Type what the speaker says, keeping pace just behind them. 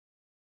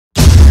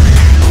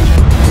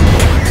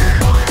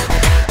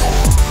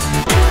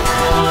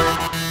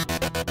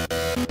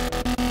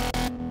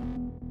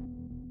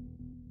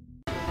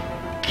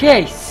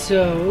Okay,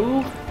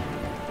 so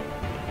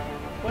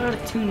where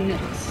to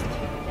next?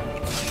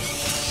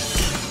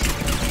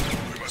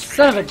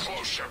 Son of a...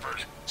 Close,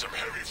 Shepard. Some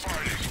heavy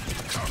fighting.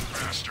 Tough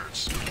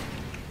bastards.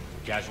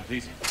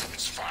 Casualties?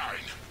 It's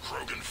fine.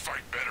 Krogan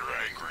fight better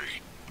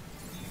angry.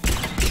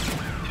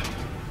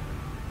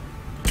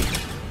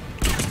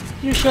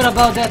 You sure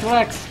about that,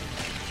 Rex?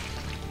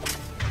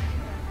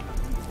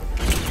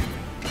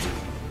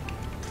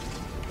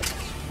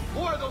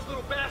 More of those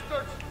little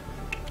bastards!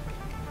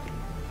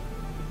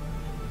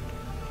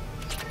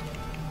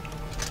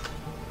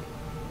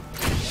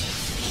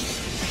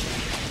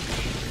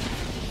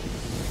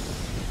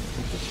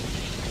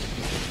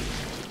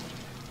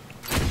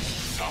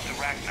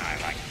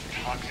 Arachni like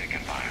toxic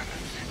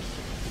environments.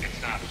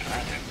 It's not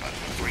pleasant, but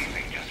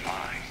breathing just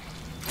fine.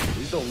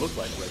 These don't look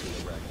like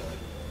regular Arachni.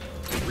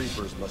 The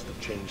Reapers must have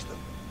changed them.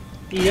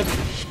 Yep.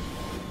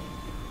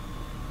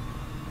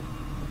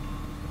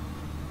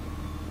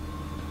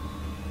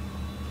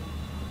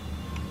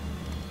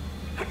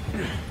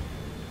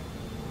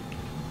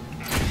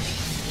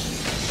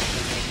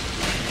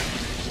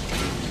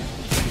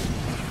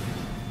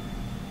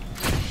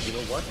 You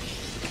know what?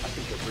 I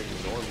think they're bringing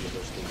an army of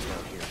those things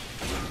down here.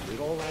 It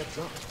all adds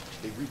up.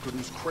 They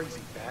reproduce crazy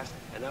fast,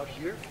 and out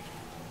here,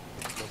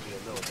 nobody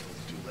will know until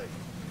it's too late.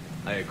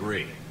 I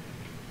agree.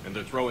 And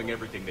they're throwing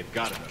everything they've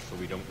got at us so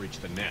we don't reach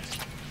the nest.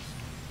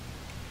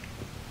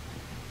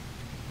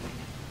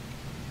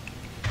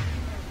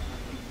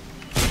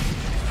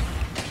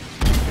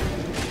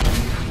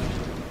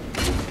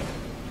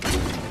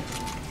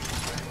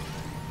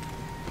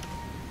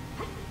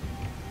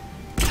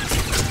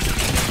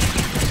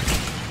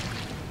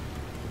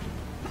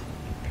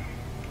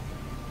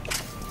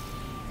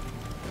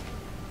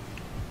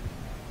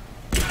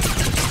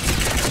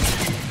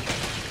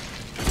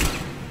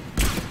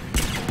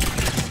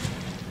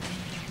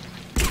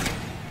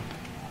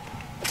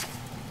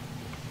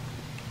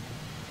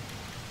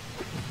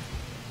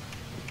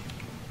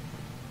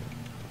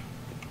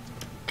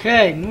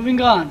 Okay,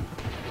 moving on.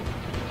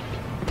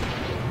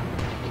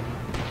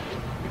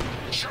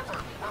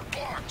 Shepard, we're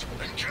blocked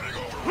and getting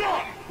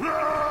overrun. Hang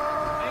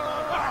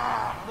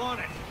on! I'm on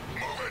it!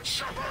 Move it,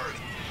 Shepard!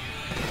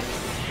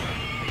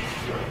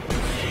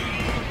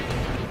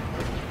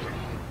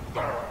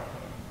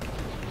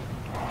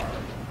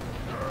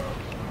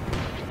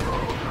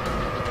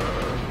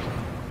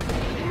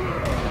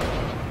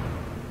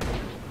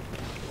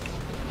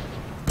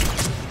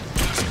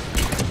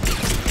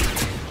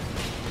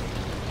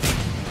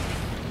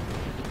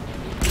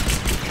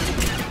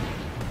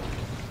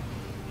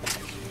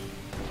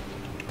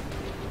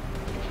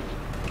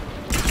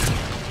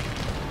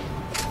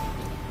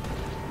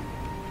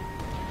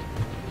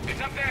 It's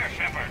up there,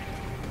 Shepard.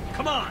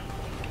 Come on!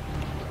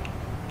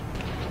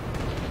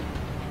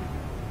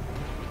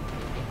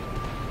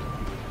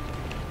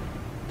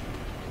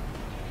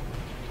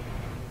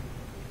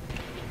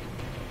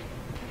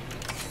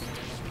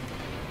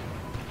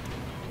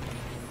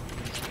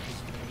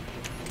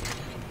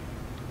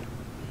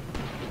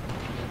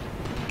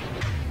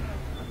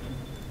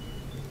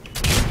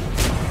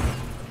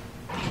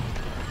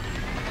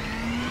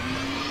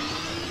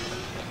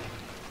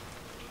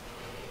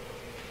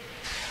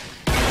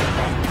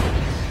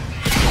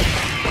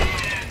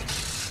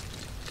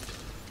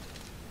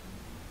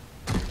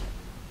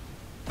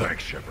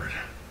 Thanks, Shepard.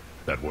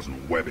 That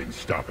wasn't webbing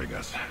stopping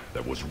us.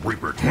 That was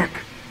Reaper tech.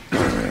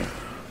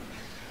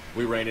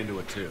 We ran into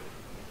it too.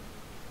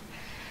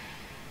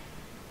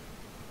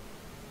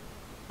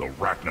 The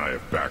Arachni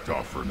have backed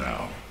off for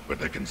now, but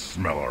they can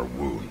smell our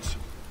wounds.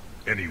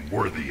 Any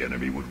worthy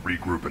enemy would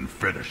regroup and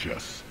finish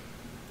us.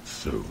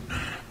 Soon.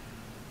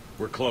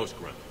 We're close,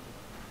 Grunt.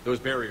 Those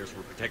barriers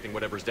were protecting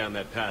whatever's down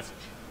that passage.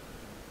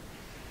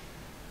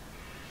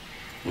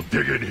 We'll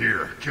dig in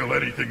here, kill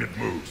anything that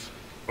moves.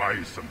 Buy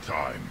you some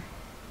time.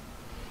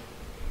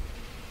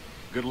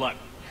 Good luck.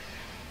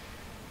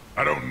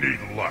 I don't need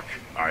luck.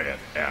 I have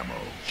ammo.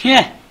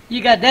 Yeah,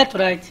 you got that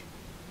right.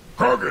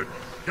 Krogan,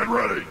 get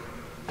ready!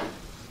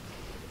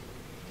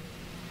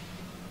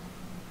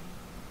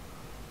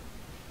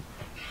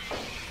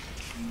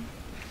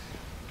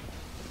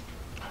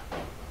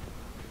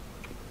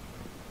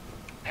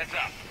 Heads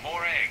up,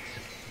 more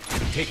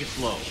eggs. Take it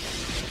slow.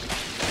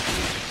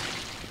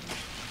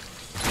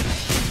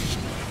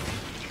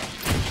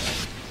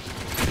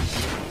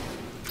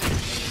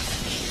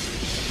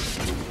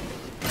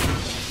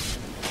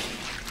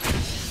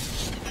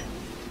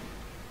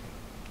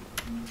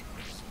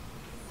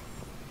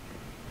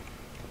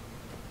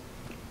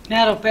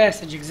 Narrow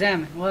passage,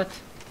 examine. What?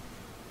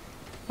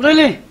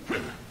 Really?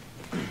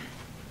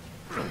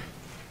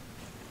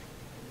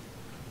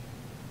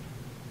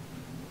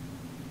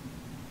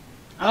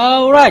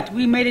 Alright,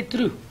 we made it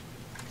through.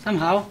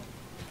 Somehow.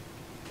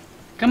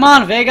 Come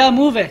on, Vega,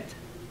 move it.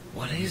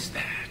 What is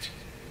that?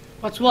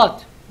 What's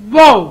what?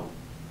 Whoa!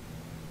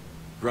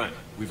 Grunt,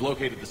 we've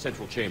located the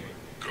central chamber.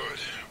 Good.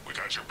 We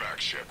got your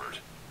back, Shepard.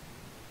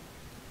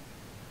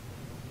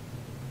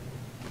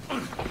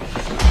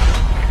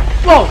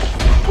 Whoa!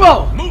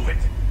 Whoa! Move it!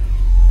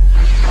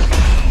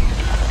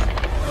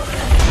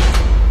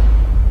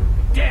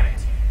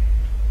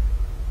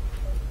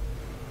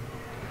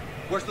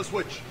 Where's the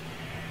switch?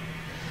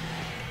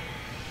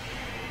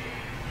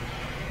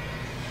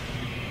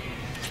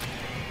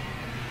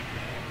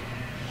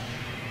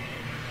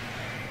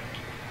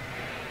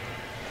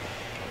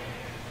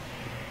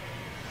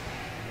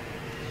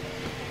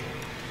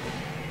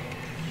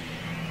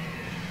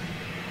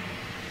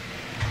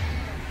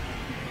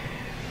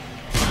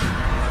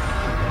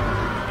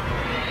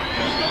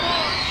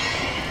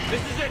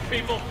 This is it,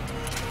 people!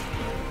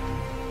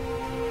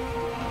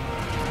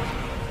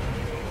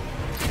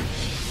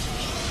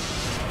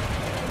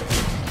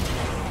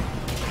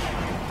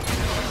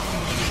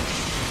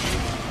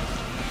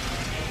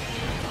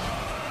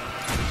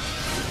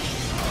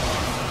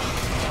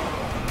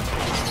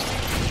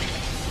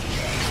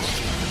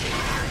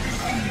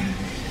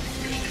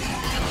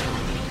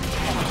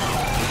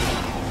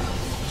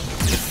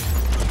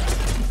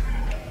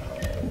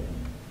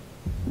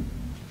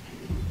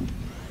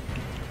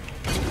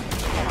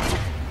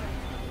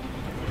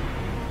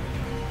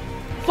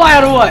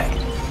 Fire away!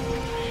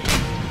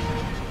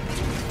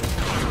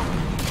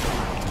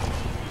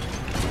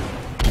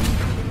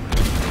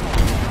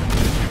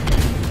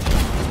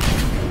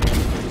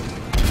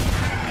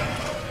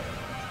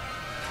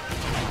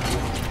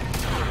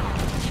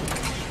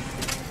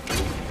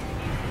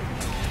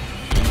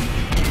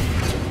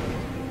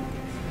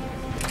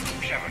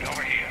 Shepard,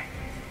 over here.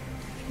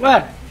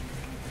 Where?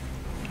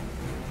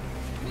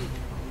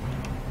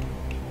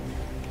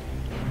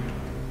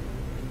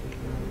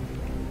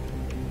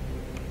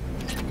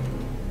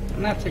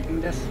 I'm not taking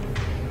this. Come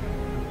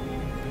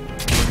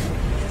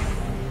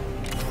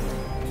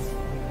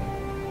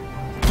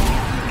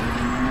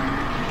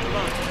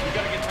on, we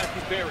gotta get past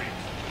these barriers.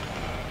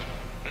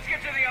 Let's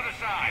get to the other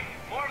side.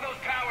 More of those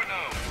power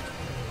nodes.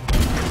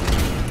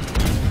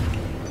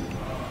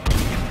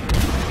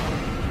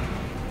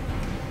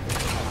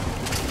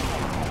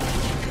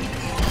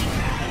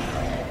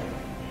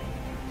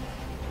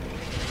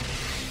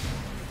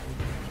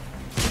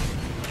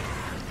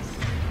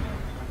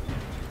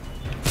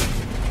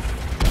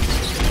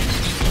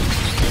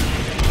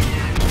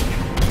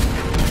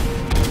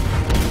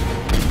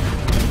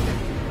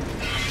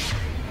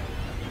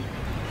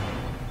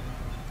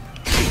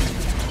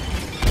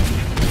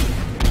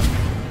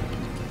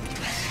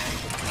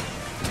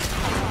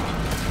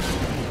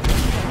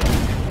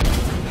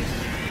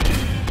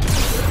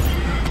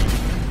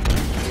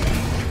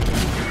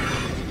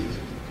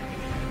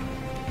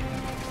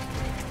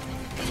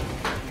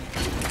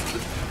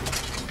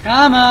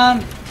 Come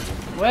on!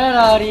 Where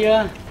are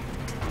you?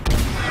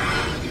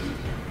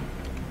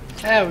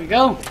 There we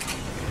go.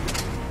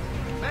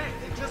 Man,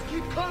 they just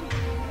keep coming.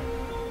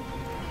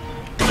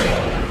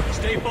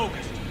 Stay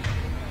focused.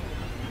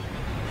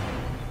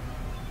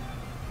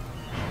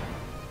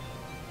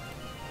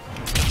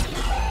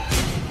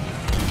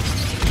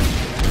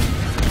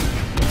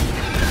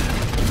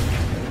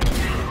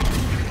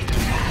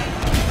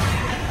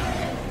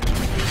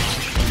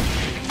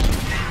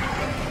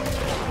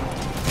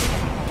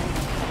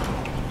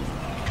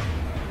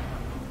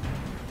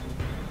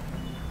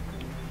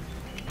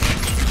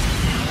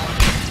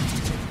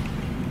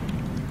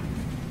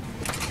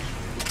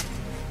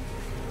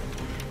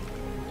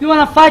 You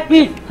wanna fight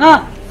me?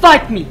 Huh?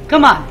 Fight me!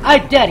 Come on! I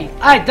dare you!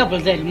 I double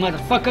dare you,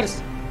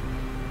 motherfuckers!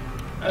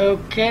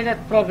 Okay,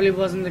 that probably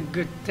wasn't a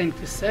good thing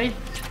to say.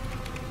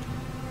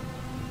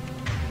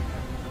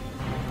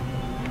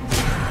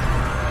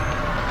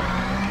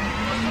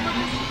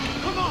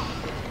 Come on!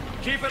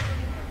 Keep it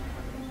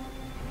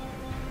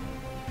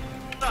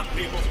up,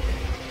 people!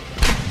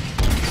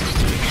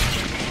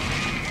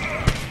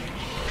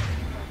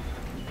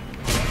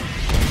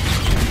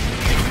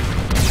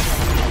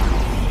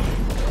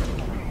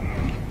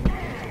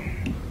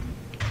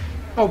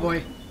 Oh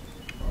boy.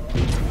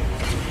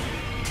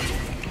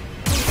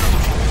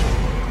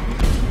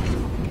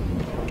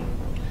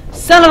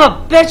 Son of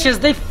a bitches,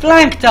 they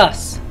flanked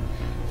us!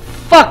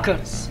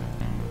 Fuckers!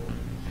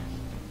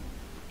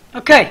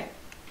 Okay.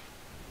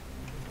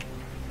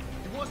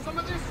 You want some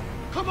of this?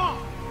 Come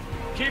on!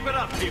 Keep it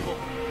up, people!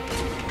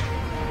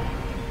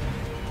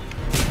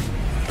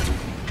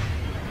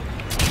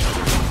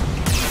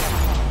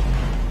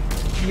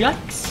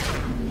 Yikes.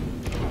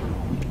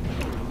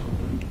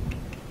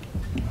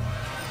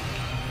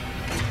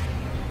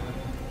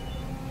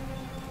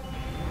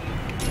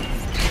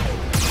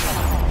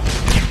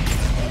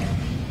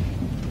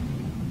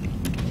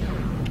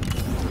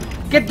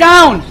 Get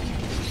down!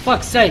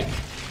 Fuck's sake.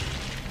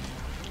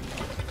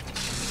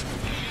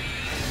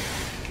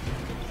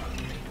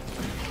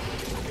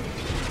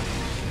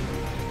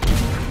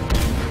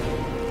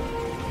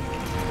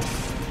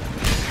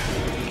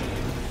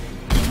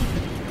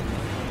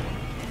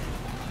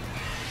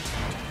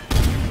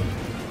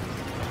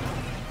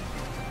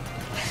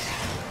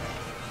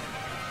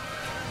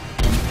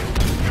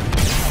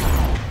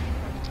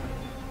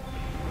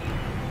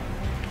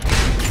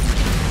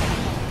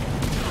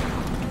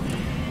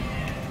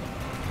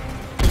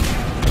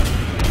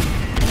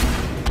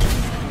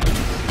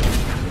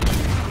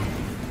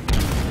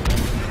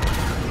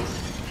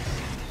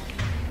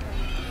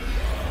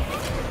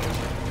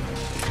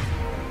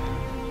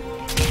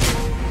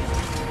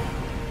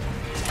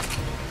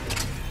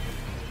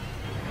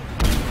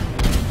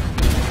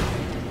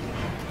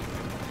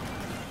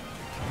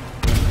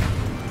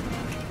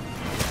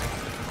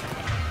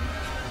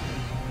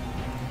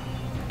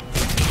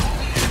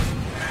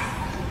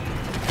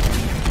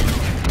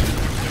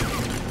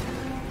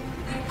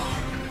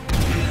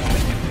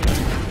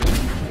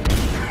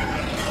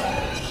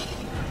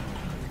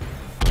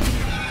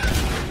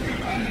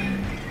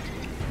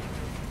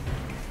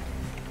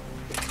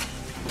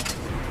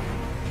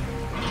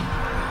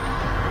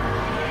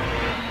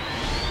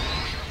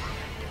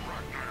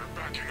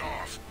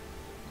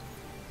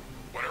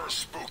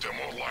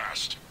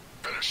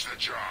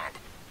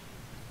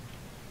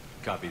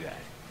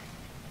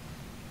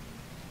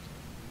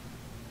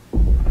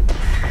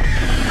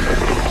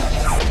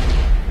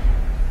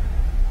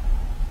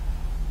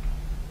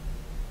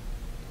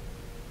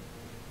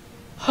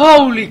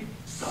 Holy!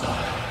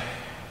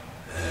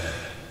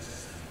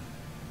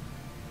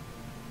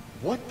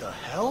 What the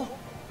hell?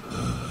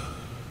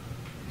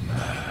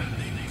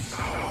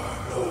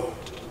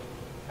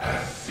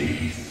 Has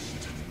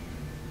ceased.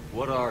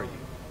 What are you?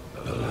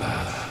 The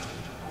last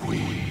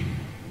queen.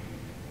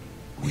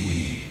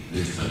 We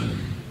listen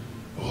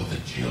for the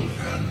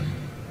children.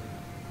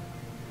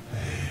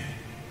 They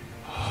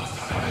are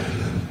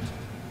silent.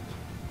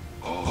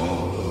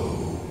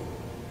 Although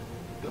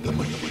the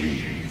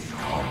machines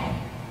come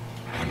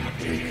and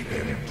take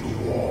them to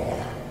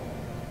war,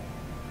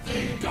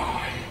 they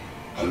die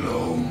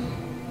alone,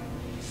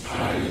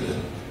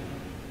 silent,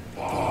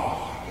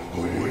 far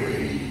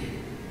away.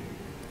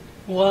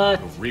 What?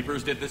 The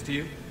Reapers did this to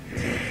you?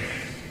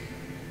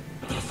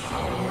 The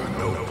sour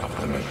note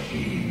of the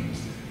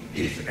machines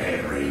is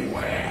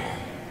everywhere.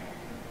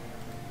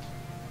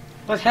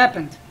 What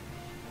happened?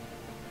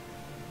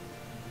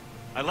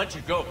 I let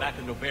you go back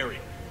in Novaria.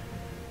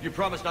 You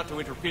promised not to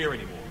interfere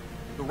anymore.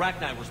 The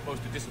Rachni were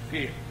supposed to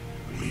disappear.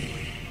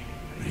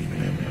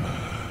 Remember,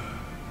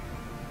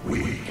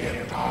 we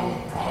kept our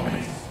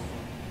promise,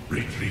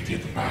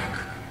 retreated back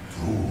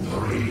through the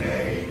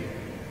relay.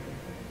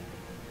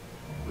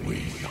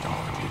 We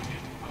started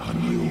a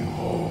new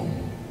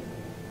home.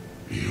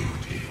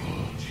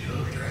 Beautiful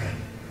children.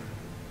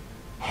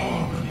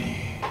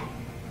 Harmony.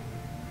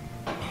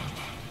 But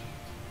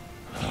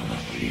the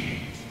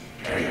machines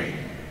came.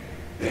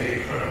 They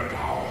heard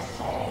our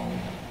song.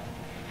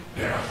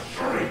 Their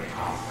shriek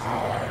of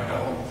sour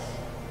notes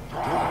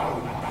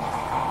drowned us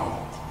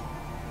out.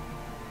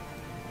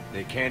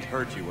 They can't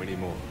hurt you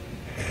anymore.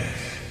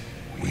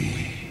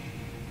 We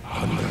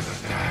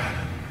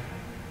understand.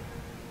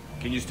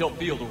 Can you still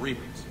feel the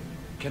Reapers?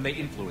 Can they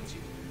influence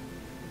you?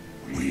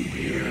 We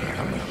hear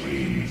the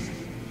machines,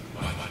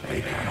 but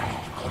they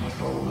cannot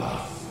control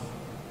us.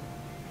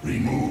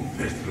 Remove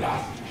this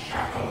last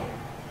shackle,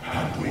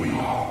 and we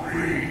are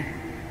free.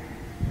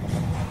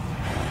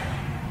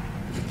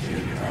 The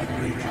children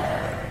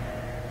return.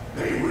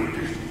 They will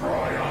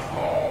destroy us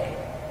all.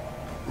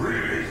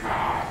 Really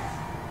fast.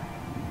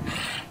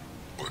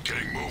 We're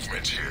getting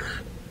movement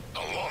here. A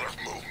lot of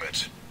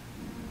movement.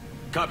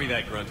 Copy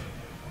that, Grunt.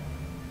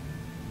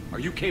 Are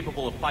you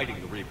capable of fighting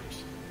the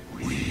Reapers?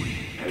 We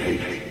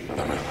hate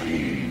the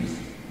machines.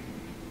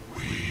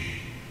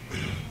 We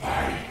will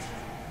fight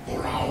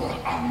for our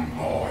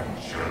unborn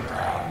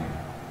children.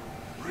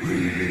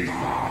 Really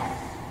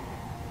fast.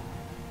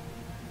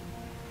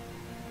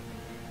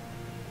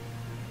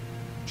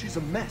 She's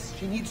a mess.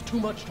 She needs too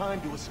much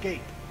time to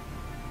escape.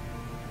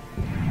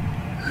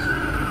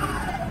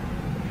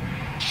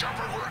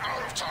 Shepard, we're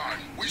out of time.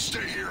 We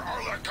stay here,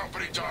 Arlac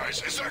Company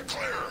dies. Is that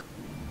clear?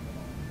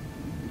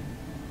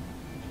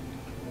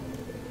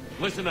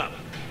 Listen up.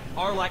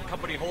 Arlac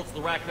Company holds the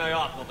Rachni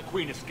off while the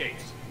Queen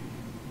escapes.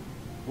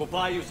 We'll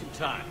buy you some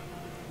time.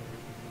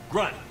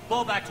 Grunt,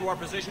 fall back to our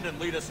position and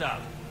lead us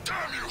out.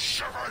 Damn you,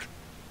 Shepard!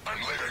 I'm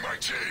leaving my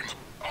team.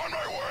 On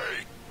my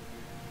way.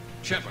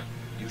 Shepard,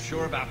 you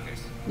sure about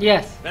this?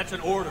 Yes. That's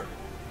an order.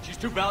 She's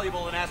too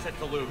valuable an asset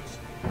to lose.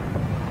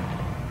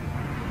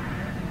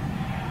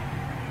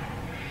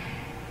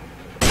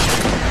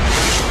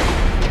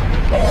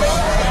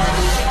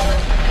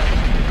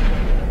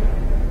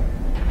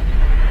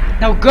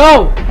 Now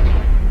go!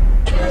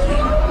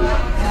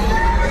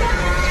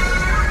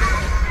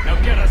 Now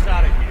get us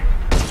out of here.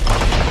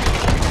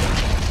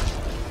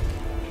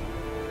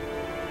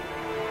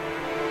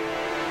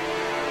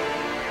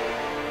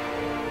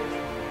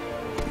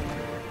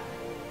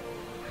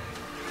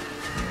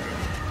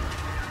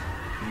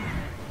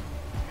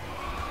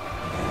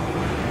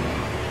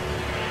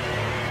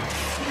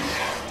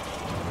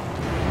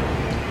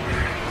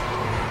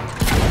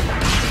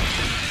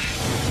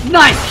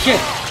 Nice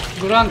hit,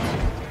 Grunt.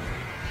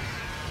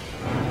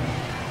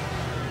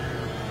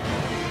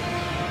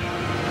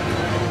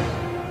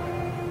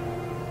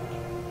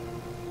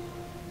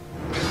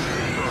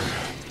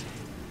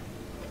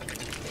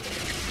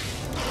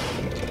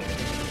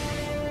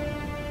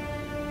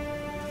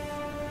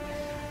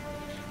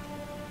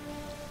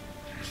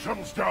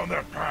 Shuttles down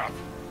that path.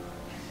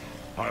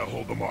 I'll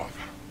hold them off.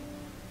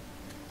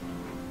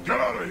 Get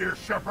out of here,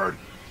 Shepard!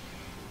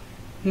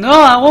 No,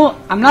 I won't.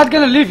 I'm not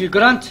gonna leave you,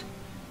 Grunt.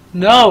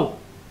 No.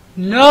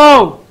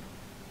 No!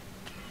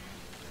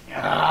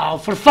 Oh,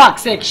 for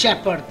fuck's sake,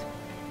 Shepard.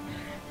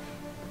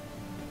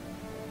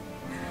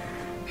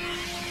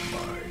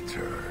 My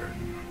turn.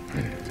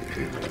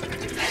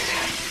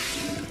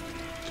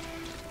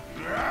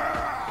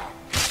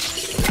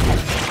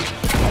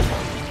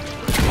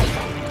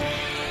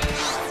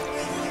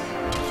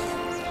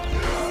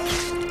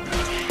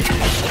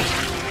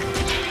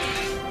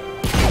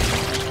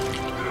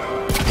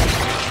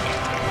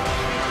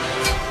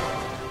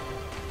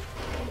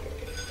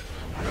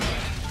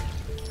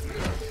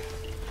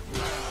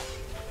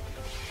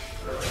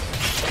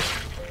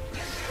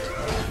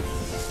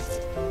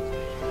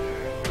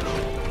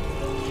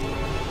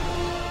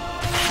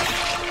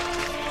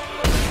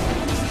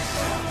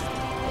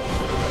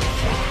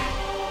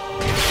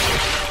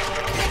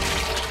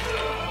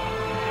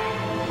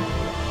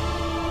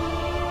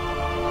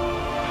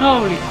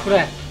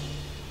 crap.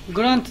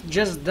 Grunt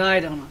just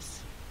died on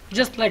us.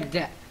 Just like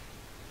that.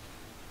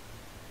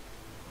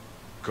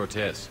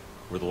 Cortez,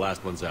 we're the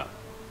last ones out.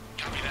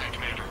 Copy that,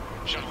 Commander.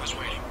 Shuttle is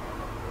waiting.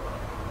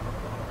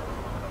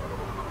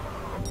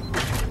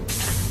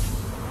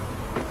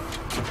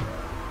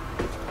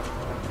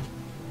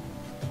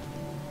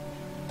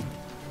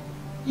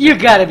 You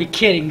gotta be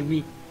kidding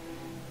me.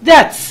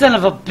 That son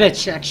of a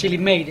bitch actually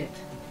made it.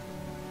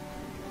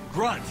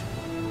 Grunt!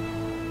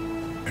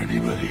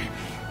 Anybody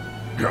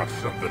got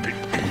something to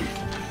eat?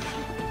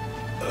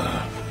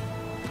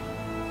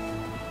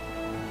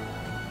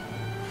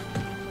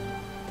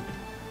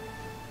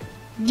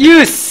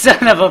 You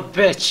son of a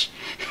bitch.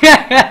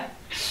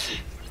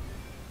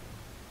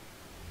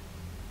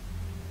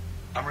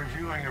 I'm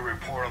reviewing your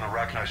report on the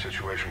Rachni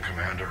situation,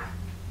 Commander.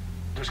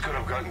 This could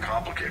have gotten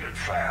complicated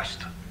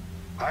fast.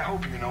 I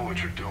hope you know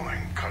what you're doing,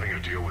 cutting a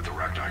deal with the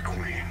Rachni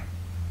Queen.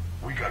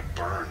 We got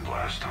burned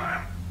last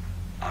time.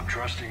 I'm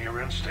trusting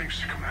your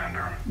instincts,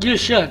 Commander. You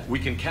should. We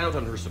can count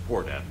on her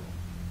support, Admiral.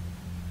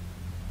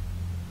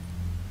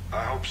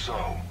 I hope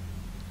so.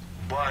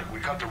 But we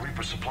cut the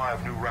Reaper supply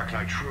of new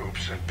Rachni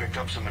troops and picked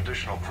up some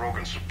additional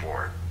Krogan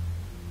support.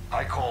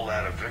 I call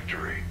that a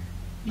victory.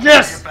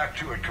 Yes. Get back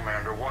to it,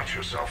 Commander. Watch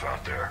yourself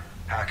out there.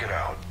 Hack it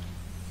out.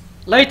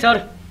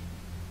 Later.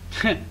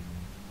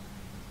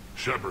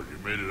 Shepard, you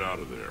made it out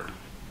of there.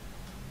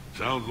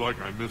 Sounds like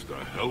I missed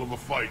a hell of a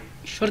fight.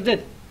 Sure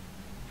did.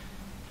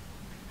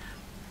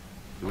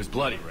 It was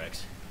bloody,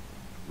 Rex.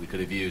 We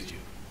could have used you.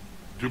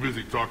 Too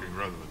busy talking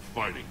rather than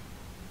fighting.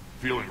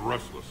 Feeling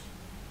restless.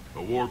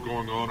 A war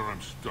going on and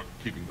I'm stuck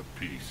keeping the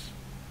peace.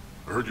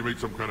 I heard you made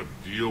some kind of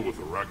deal with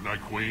the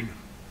Rachni Queen.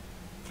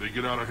 If they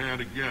get out of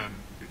hand again,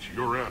 it's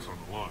your ass on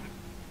the line.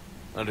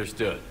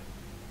 Understood.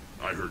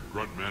 I heard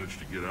Grunt managed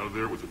to get out of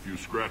there with a few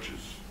scratches.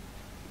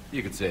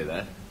 You could say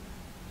that.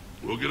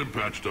 We'll get him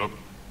patched up,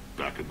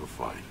 back in the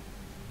fight.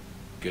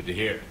 Good to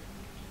hear.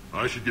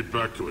 I should get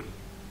back to it.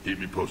 Keep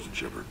me posted,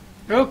 Shepard.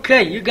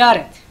 Okay, you got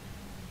it.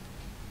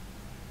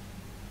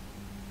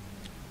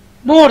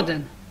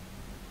 Morden.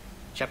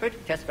 Shepard,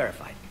 test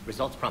verified.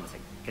 Results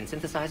promising. Can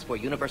synthesize for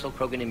universal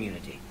Krogan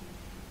immunity.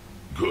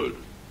 Good.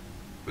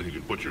 Then you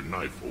can put your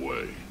knife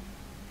away.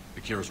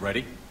 The cure's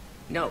ready?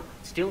 No,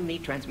 still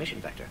need transmission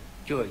vector.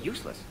 Cure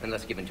useless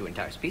unless given to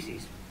entire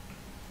species.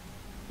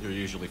 You're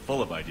usually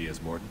full of ideas,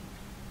 Morden.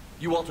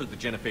 You altered the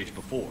genophage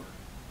before.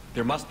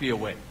 There must be a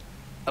way.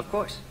 Of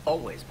course,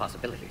 always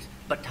possibilities.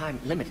 But time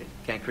limited.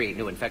 Can't create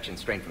new infection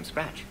strain from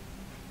scratch.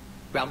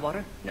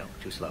 Groundwater? No,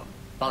 too slow.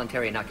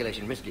 Voluntary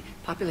inoculation risky.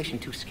 Population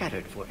too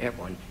scattered for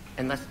airborne.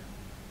 Unless...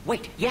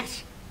 Wait,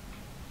 yes!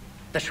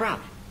 The Shroud.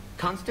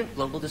 Constant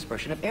global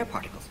dispersion of air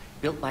particles.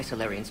 Built by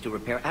Solarians to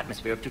repair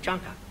atmosphere of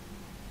Tuchanka.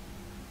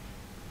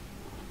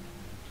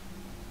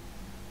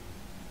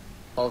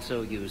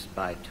 Also used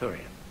by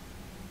Turian.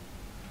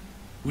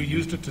 We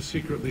used it to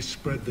secretly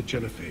spread the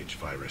genophage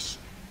virus.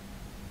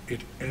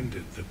 It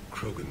ended the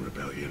Krogan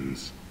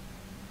rebellions.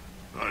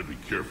 I'd be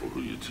careful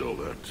who you tell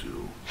that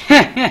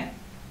to.